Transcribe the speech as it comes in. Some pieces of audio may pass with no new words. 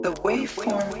The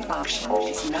waveform function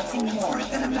is nothing more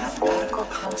than a mathematical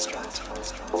construct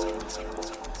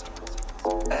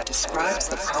that describes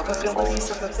the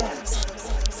probabilities of events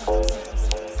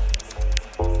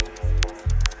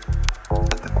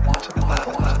at the quantum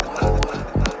level.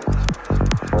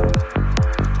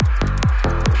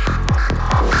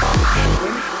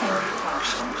 Waveform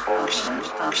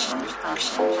function is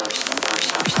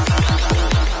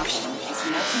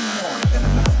nothing more than a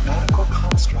mathematical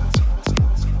construct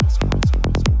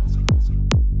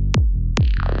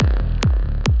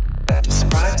that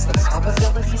describes the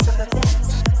probabilities of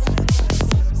events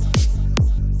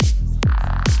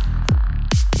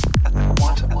at the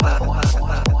quantum level.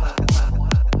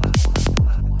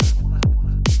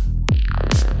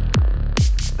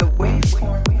 The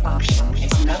waveform function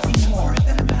is nothing more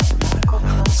than a mathematical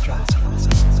construct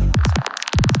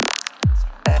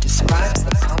that describes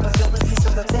the probabilities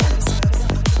of events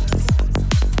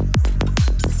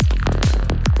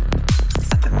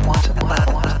at the quantum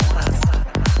level.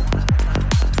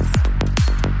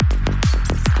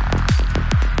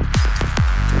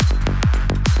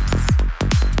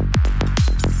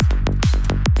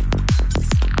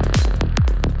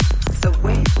 The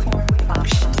waveform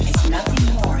function is nothing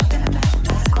more than a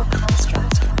mathematical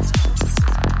construct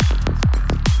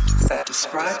that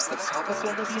describes the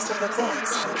probabilities of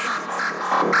events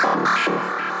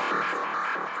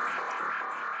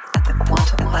at the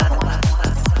quantum level.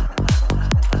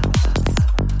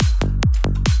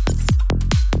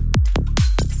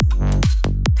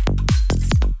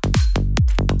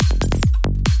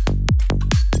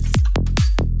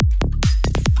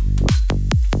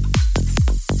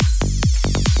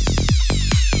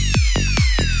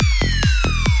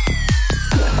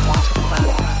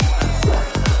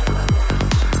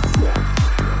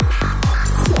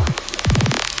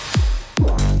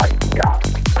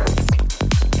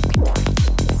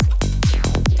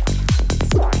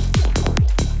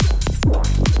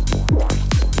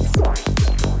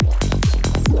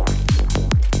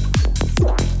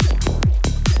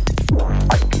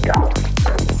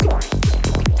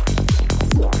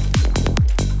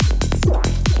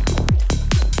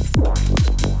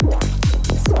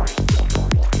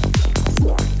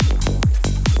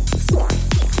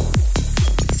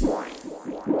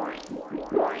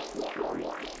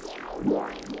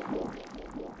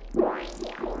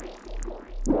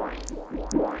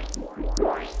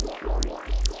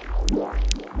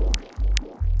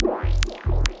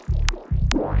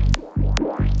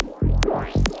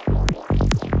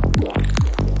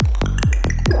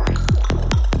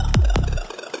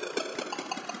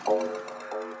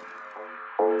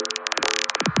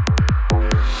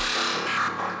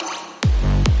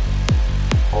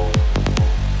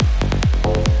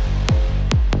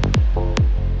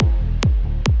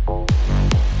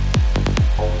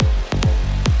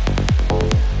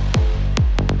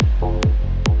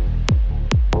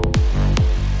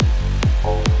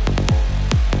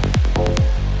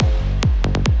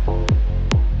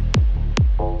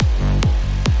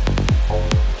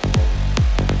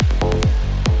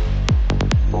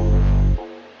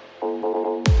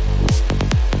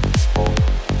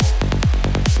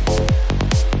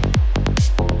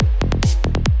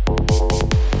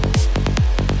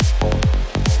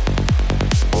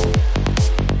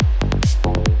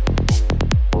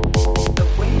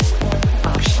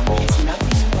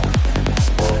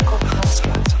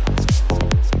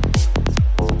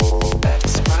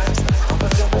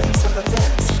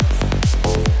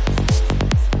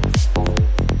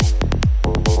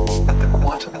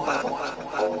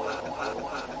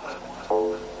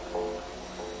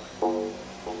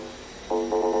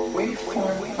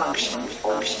 Waveform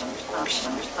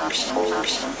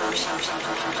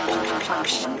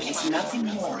function is nothing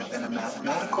more than a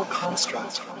mathematical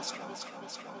construct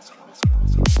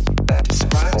that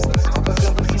describes the